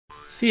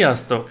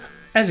Sziasztok!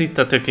 Ez itt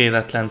a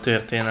Tökéletlen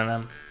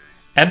Történelem.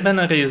 Ebben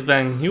a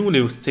részben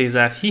Julius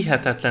Caesar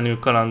hihetetlenül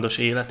kalandos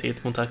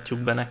életét mutatjuk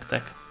be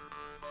nektek.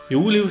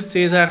 Julius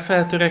Caesar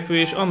feltörekvő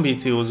és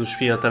ambíciózus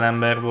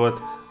fiatalember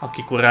volt,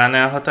 aki korán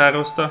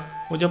elhatározta,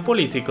 hogy a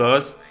politika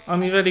az,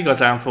 amivel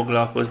igazán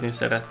foglalkozni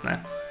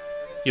szeretne.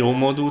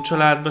 Jómódú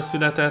családba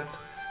született,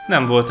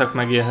 nem voltak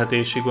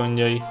megélhetési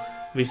gondjai,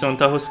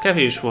 viszont ahhoz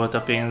kevés volt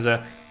a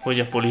pénze, hogy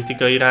a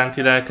politika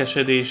iránti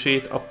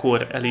lelkesedését a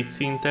kor elit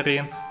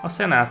színterén, a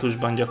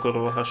szenátusban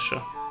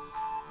gyakorolhassa.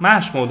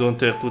 Más módon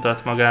tört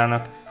utat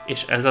magának,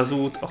 és ez az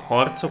út a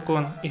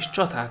harcokon és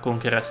csatákon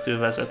keresztül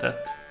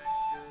vezetett.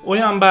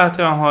 Olyan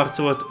bátran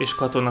harcolt és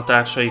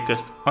katonatársai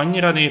közt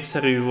annyira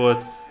népszerű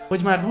volt,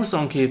 hogy már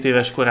 22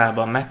 éves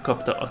korában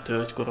megkapta a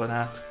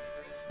tölgykoronát.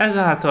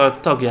 Ezáltal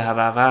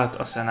tagjává vált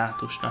a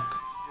szenátusnak.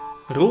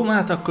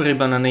 Rómát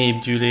akkoriban a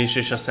népgyűlés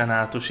és a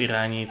szenátus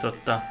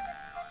irányította.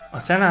 A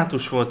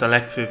szenátus volt a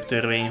legfőbb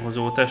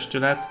törvényhozó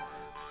testület,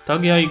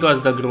 tagjai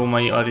gazdag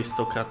római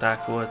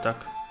arisztokraták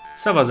voltak.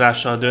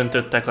 Szavazással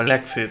döntöttek a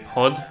legfőbb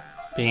had,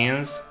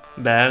 pénz,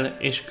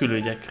 bel- és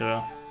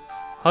külügyekről.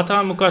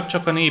 Hatalmukat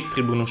csak a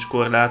néptribunus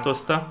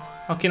korlátozta,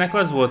 akinek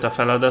az volt a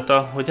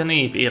feladata, hogy a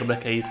nép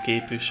érdekeit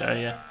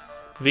képviselje.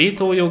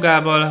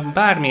 Vétójogával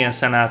bármilyen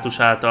szenátus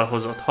által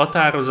hozott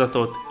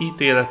határozatot,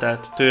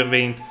 ítéletet,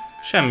 törvényt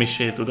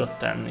semmissé tudott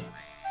tenni.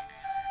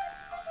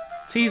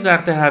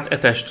 Cézár tehát e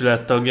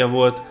testület tagja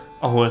volt,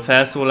 ahol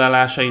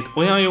felszólalásait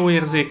olyan jó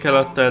érzékkel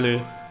adta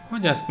elő,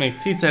 hogy azt még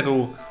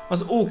Cicero,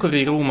 az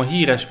Ókori Róma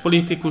híres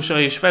politikusa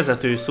és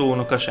vezető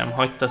szónoka sem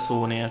hagyta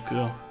szó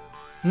nélkül.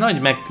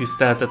 Nagy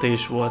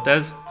megtiszteltetés volt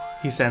ez,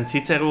 hiszen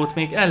Cicerót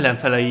még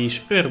ellenfelei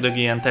is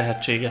ördögien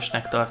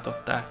tehetségesnek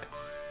tartották.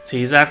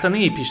 Cézárt a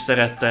nép is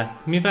szerette,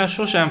 mivel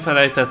sosem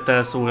felejtette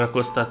el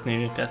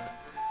szórakoztatni őket.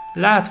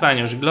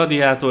 Látványos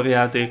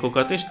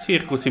gladiátorjátékokat és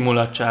cirkuszi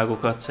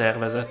mulatságokat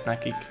szervezett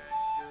nekik.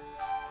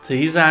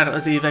 Cézár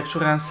az évek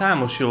során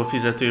számos jól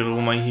fizető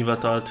római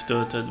hivatalt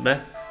töltött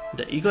be,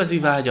 de igazi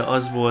vágya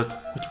az volt,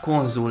 hogy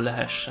konzul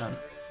lehessen.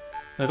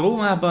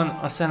 Rómában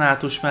a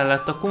szenátus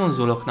mellett a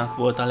konzuloknak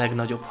volt a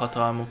legnagyobb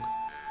hatalmuk.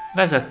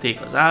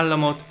 Vezették az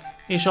államot,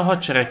 és a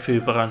hadsereg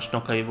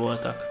főparancsnokai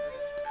voltak.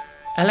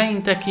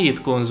 Eleinte 2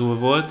 konzul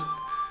volt,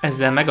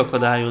 ezzel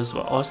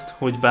megakadályozva azt,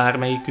 hogy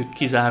bármelyikük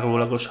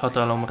kizárólagos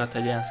hatalomra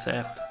tegyen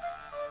szert.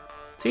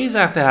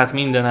 Cézár tehát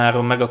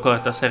mindenáron meg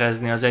akarta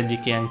szerezni az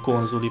egyik ilyen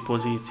konzuli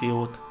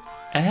pozíciót.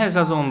 Ehhez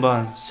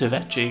azonban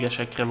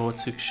szövetségesekre volt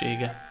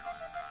szüksége.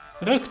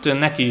 Rögtön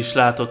neki is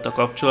látott a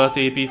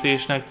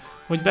kapcsolatépítésnek,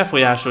 hogy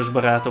befolyásos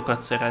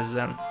barátokat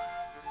szerezzen.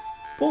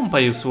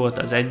 Pompeius volt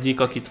az egyik,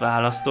 akit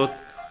választott,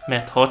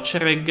 mert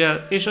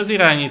hadsereggel és az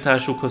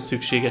irányításukhoz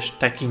szükséges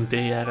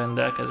tekintéllyel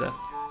rendelkezett.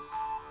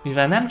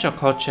 Mivel nem csak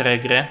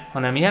hadseregre,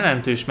 hanem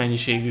jelentős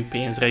mennyiségű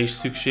pénzre is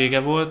szüksége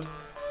volt,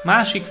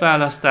 másik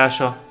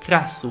választása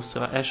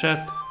Crassusra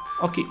esett,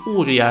 aki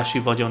óriási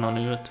vagyonon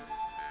ült.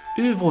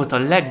 Ő volt a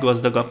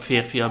leggazdagabb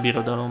férfi a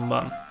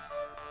birodalomban.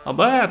 A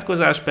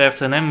barátkozás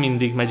persze nem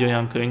mindig megy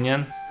olyan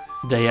könnyen,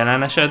 de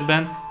jelen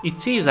esetben itt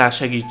Cézár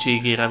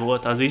segítségére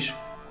volt az is,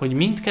 hogy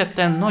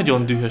mindketten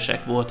nagyon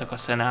dühösek voltak a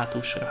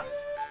szenátusra.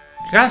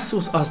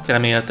 Crassus azt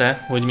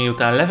remélte, hogy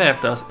miután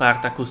leverte a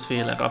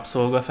Spartacus-féle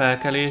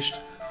rabszolgafelkelést,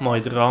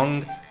 majd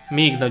rang,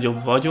 még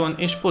nagyobb vagyon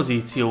és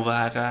pozíció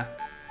vár rá.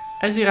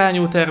 Ez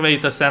irányú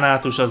terveit a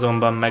szenátus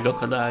azonban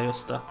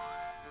megakadályozta.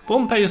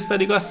 Pompeius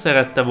pedig azt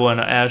szerette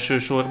volna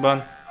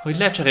elsősorban, hogy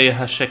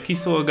lecserélhesse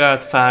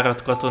kiszolgált,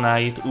 fáradt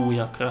katonáit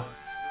újakra.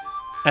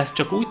 Ezt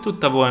csak úgy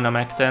tudta volna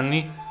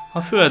megtenni,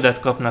 ha földet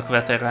kapnak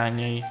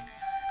veteránjai.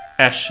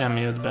 Ez sem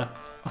jött be.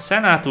 A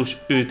szenátus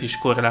őt is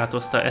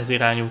korlátozta ez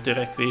irányú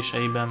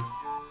törekvéseiben.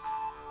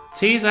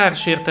 Cézár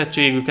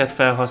sértettségüket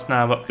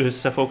felhasználva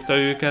összefogta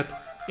őket,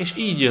 és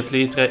így jött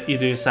létre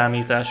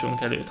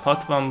időszámításunk előtt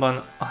 60-ban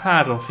a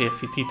 3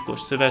 férfi titkos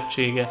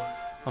szövetsége,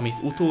 amit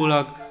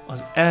utólag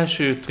az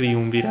első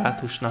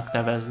triumvirátusnak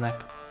neveznek.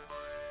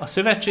 A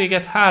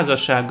szövetséget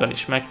házassággal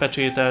is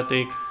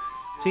megpecsételték,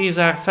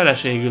 Cézár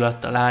feleségül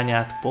adta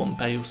lányát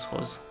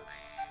Pompeiushoz.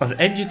 Az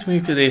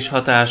együttműködés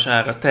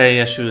hatására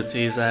teljesül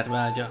Cézár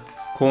vágya,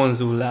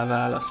 konzullá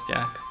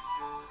választják.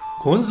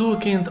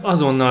 Konzulként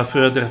azonnal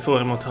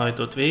földreformot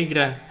hajtott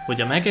végre,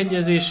 hogy a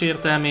megegyezés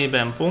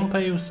értelmében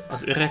Pompeius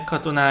az öreg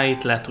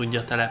katonáit le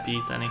tudja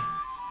telepíteni.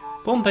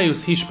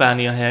 Pompeius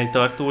Hispánia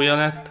helytartója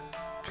lett,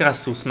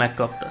 Crassus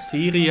megkapta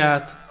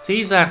Szíriát,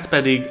 Cézárt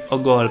pedig a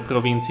Gall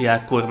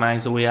provinciák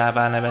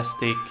kormányzójává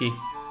nevezték ki.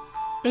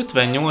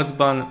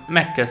 58-ban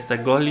megkezdte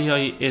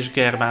galliai és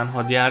germán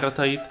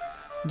hadjáratait,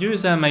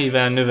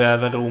 győzelmeivel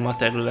növelve Róma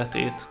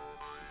területét.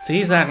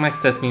 Cézár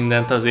megtett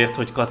mindent azért,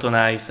 hogy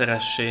katonái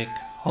szeressék.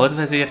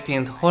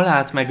 Hadvezérként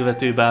halált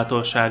megvető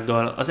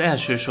bátorsággal az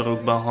első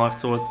sorokban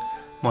harcolt,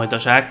 majd a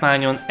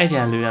zsákmányon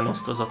egyenlően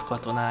osztozott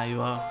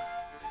katonáival.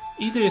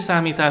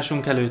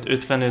 Időszámításunk előtt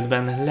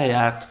 55-ben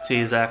lejárt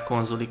Cézár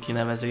konzuli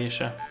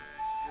kinevezése.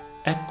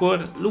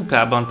 Ekkor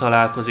Lukában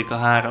találkozik a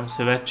 3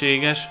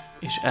 szövetséges,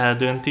 és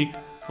eldöntik,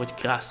 hogy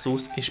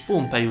Crassus és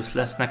Pompeius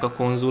lesznek a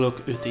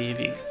konzulok 5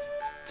 évig.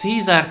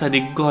 Cézár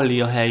pedig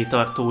Gallia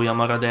helytartója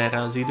marad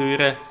erre az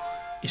időre,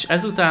 és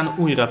ezután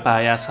újra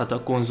pályázhat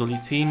a konzuli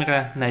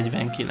címre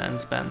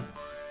 49-ben.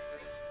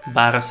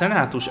 Bár a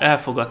szenátus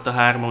elfogadta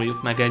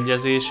hármójuk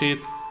megegyezését,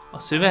 a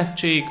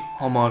szövetség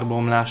hamar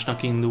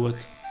bomlásnak indult.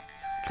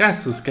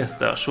 Crassus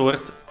kezdte a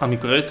sort,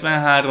 amikor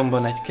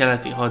 53-ban egy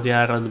keleti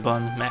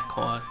hadjáratban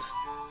meghalt.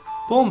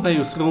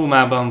 Pompeius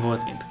Rómában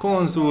volt, mint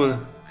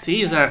konzul,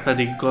 Cézár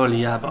pedig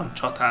Galliában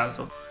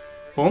csatázott.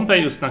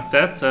 Pompeiusnak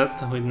tetszett,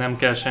 hogy nem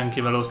kell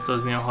senkivel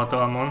osztozni a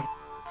hatalmon,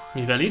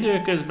 mivel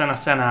időközben a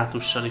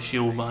szenátussal is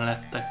jóban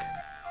lettek.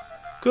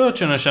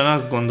 Kölcsönösen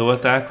azt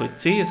gondolták, hogy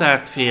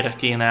Cézárt félre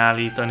kéne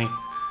állítani,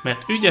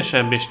 mert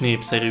ügyesebb és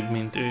népszerűbb,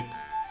 mint ők.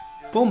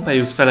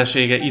 Pompeius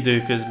felesége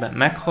időközben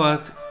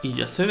meghalt, így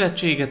a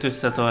szövetséget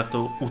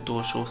összetartó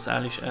utolsó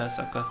szál is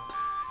elszakadt.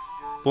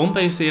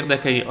 Pompeius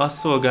érdekei azt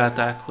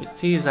szolgálták, hogy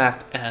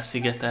Cézárt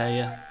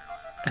elszigetelje.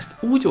 Ezt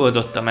úgy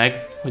oldotta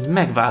meg, hogy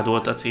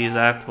megvádolta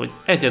Cézárt, hogy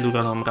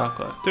egyeduralomra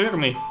akar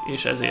törni,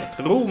 és ezért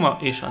Róma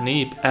és a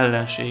nép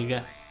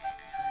ellensége.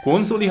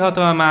 Konzuli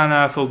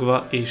hatalmánál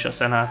fogva és a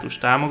szenátus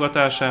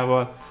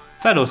támogatásával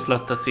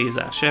feloszlatta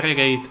Cézár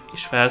seregeit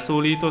és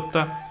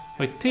felszólította,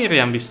 hogy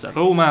térjen vissza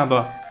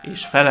Rómába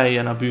és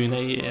feleljen a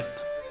bűneiért.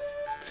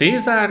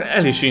 Cézár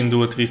el is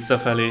indult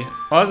visszafelé,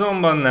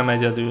 azonban nem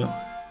egyedül.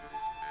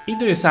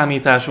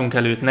 Időszámításunk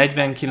előtt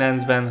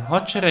 49-ben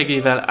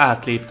hadseregével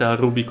átlépte a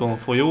Rubikon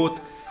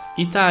folyót,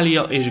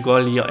 Itália és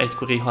Gallia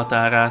egykori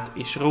határát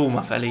és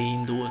Róma felé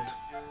indult.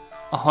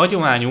 A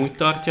hagyomány úgy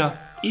tartja,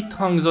 itt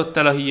hangzott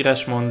el a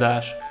híres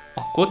mondás,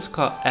 a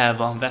kocka el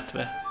van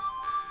vetve.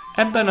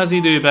 Ebben az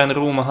időben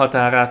Róma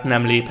határát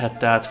nem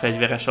léphette át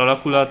fegyveres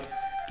alakulat,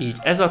 így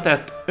ez a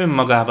tett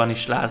önmagában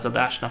is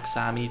lázadásnak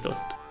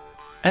számított.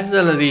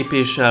 Ezzel a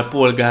lépéssel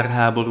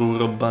polgárháború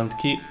robbant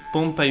ki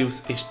Pompeius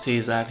és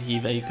Cézár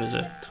hívei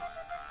között.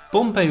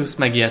 Pompeius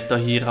megijedt a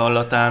hír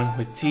hallatán,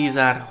 hogy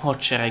Cézár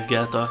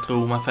hadsereggel tart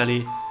Róma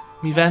felé,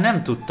 mivel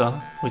nem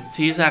tudta, hogy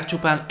Cézár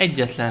csupán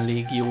egyetlen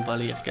légióval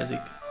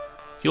érkezik.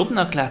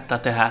 Jobbnak látta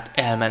tehát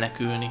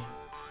elmenekülni.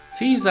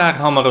 Cézár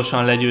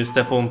hamarosan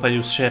legyőzte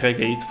Pompeius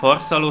seregeit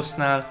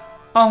Pharsalosnál,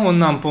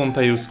 ahonnan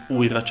Pompeius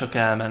újra csak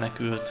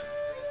elmenekült.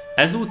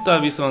 Ezúttal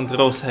viszont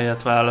rossz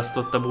helyet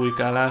választott a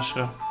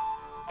bujkálásra.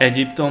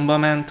 Egyiptomba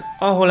ment,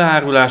 ahol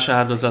árulás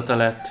áldozata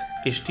lett,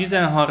 és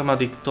 13.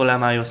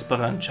 Ptolemaiosz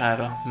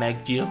parancsára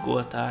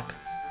meggyilkolták.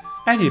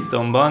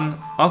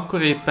 Egyiptomban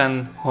akkor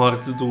éppen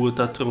harc dúlt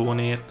a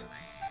trónért.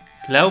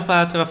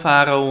 Kleopátra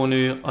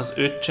fáraónő, az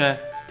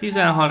öccse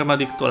 13.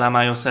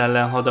 Ptolemaiosz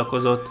ellen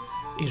hadakozott,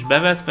 és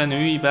bevetve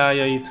női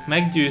bájait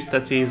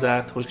meggyőzte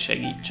Cézárt, hogy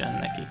segítsen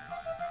neki.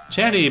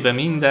 Cserébe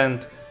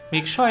mindent,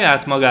 még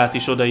saját magát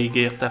is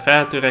odaígérte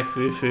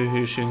feltörekvő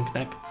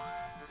főhősünknek.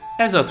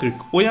 Ez a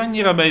trükk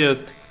olyannyira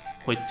bejött,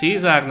 hogy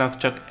Cézárnak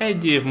csak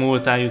 1 év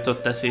múltán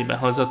jutott eszébe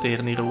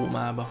hazatérni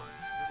Rómába.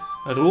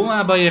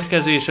 Rómába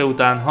érkezése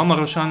után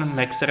hamarosan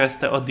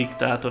megszerezte a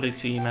diktátori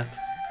címet.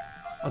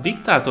 A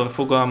diktátor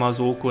fogalma az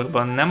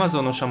ókorban nem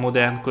azonos a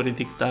modernkori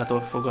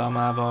diktátor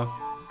fogalmával.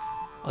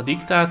 A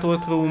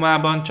diktátort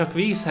Rómában csak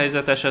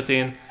vészhelyzet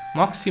esetén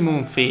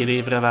maximum fél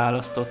évre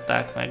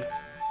választották meg.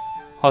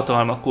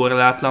 Hatalma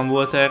korlátlan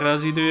volt erre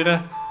az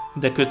időre,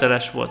 de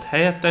köteles volt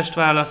helyettest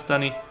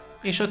választani,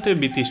 és a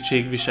többi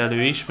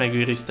tisztségviselő is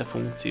megőrizte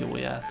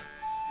funkcióját.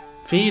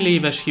 Fél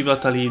éves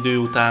hivatali idő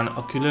után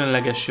a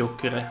különleges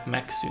jogköre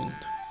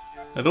megszűnt.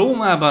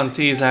 Rómában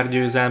Cézár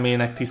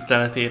győzelmének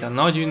tiszteletére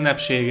nagy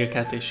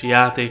ünnepségeket és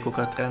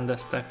játékokat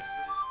rendeztek.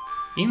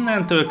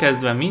 Innentől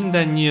kezdve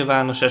minden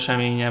nyilvános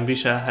eseményen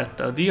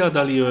viselhette a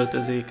diadali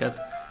öltözéket,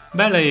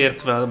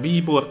 beleértve a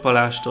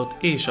bíborpalástot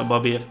és a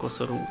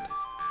babérkoszorút.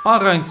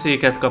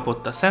 Aranyszéket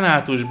kapott a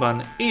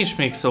szenátusban, és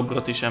még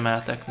szobrot is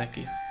emeltek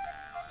neki.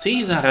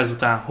 Cézár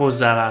ezután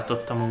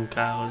hozzálátott a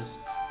munkához.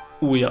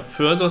 Újabb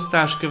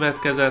földosztás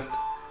következett,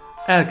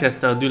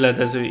 elkezdte a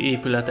düledező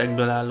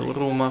épületekből álló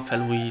Róma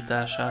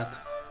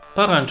felújítását.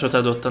 Parancsot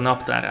adott a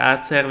naptár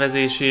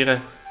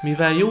átszervezésére,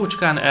 mivel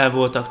jócskán el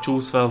voltak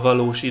csúszva a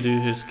valós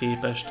időhöz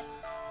képest.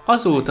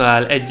 Azóta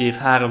áll 1 év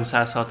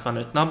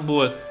 365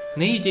 napból,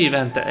 4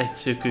 évente egy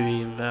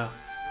szökőévvel.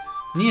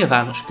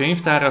 Nyilvános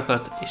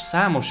könyvtárakat és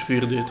számos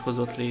fürdőt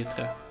hozott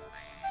létre.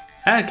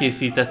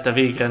 Elkészítette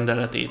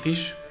végrendeletét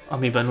is,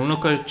 amiben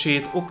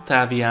unokaöccsét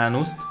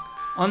Octavianust,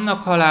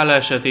 annak halála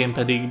esetén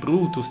pedig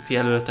Brutust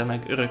jelölte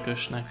meg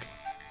örökösnek.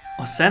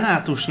 A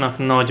szenátusnak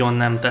nagyon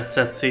nem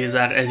tetszett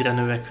Cézár egyre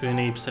növekvő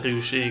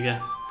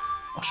népszerűsége.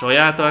 A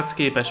saját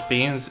arcképes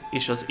pénz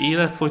és az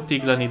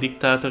életfogytiglani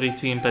diktátori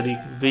cím pedig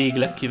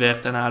végleg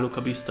kiverte náluk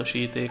a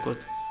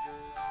biztosítékot.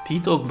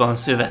 Titokban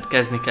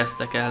szövetkezni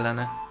kezdtek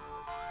ellene.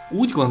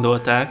 Úgy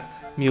gondolták,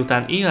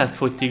 miután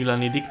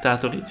életfogytiglani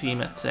diktátori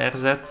címet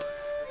szerzett,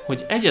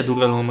 hogy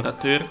egyeduralomra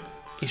tör,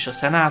 és a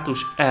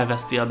szenátus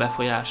elveszti a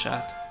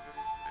befolyását.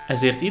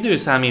 Ezért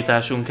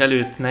időszámításunk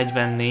előtt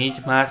 44.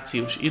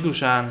 március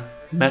idusán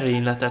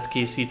merényletet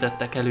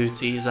készítettek elő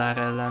Cézár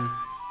ellen.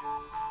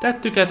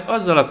 Tettüket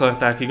azzal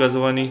akarták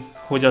igazolni,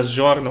 hogy az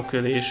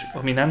zsarnokölés,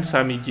 ami nem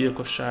számít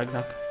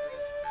gyilkosságnak.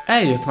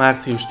 Eljött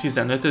március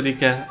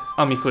 15-e,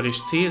 amikor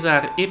is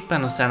Cézár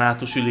éppen a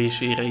szenátus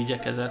ülésére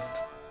igyekezett.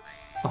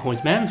 Ahogy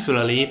ment föl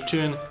a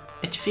lépcsőn,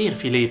 egy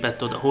férfi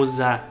lépett oda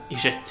hozzá,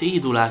 és egy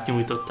cédulát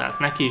nyújtott át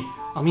neki,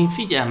 amin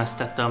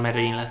figyelmeztette a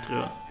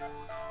merényletről.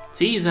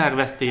 Cézár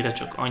vesztére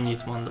csak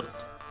annyit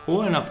mondott: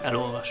 holnap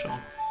elolvasom.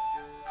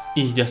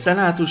 Így a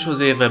szenátushoz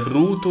érve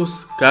Brutus,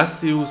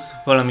 Cassius,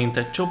 valamint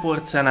egy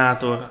csoport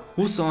szenátor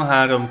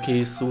 23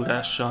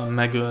 kézszúrással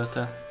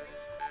megölte.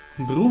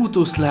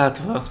 Brutus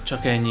látva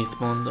csak ennyit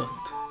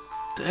mondott: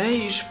 te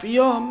is,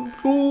 fiam,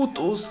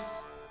 Brutus!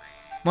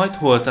 Majd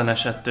holtan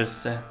esett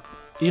össze,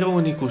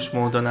 ironikus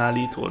módon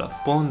állítólag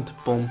pont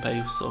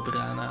Pompeius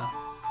szobránál.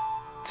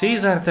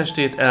 Cézár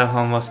testét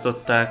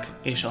elhamvasztották,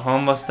 és a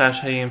hamvasztás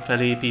helyén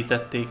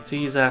felépítették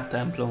Cézár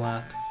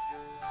templomát.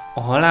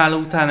 A halála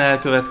után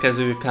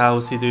elkövetkező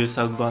káosz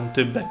időszakban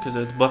többek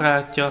között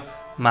barátja,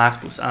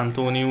 Marcus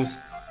Antonius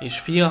és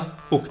fia,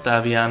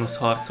 Octavianus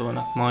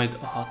harcolnak majd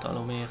a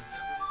hatalomért.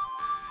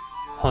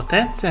 Ha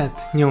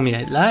tetszett, nyomj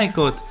egy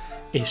lájkot,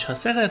 és ha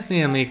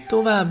szeretnél még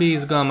további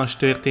izgalmas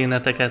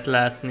történeteket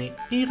látni,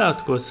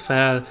 iratkozz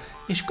fel,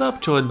 és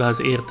kapcsold be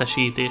az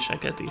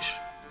értesítéseket is.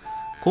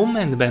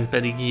 Kommentben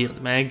pedig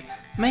írd meg,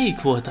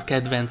 melyik volt a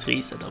kedvenc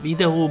részed a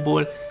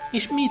videóból,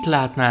 és mit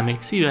látnál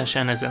még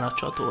szívesen ezen a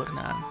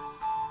csatornán.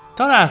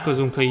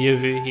 Találkozunk a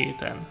jövő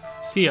héten.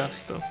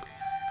 Sziasztok!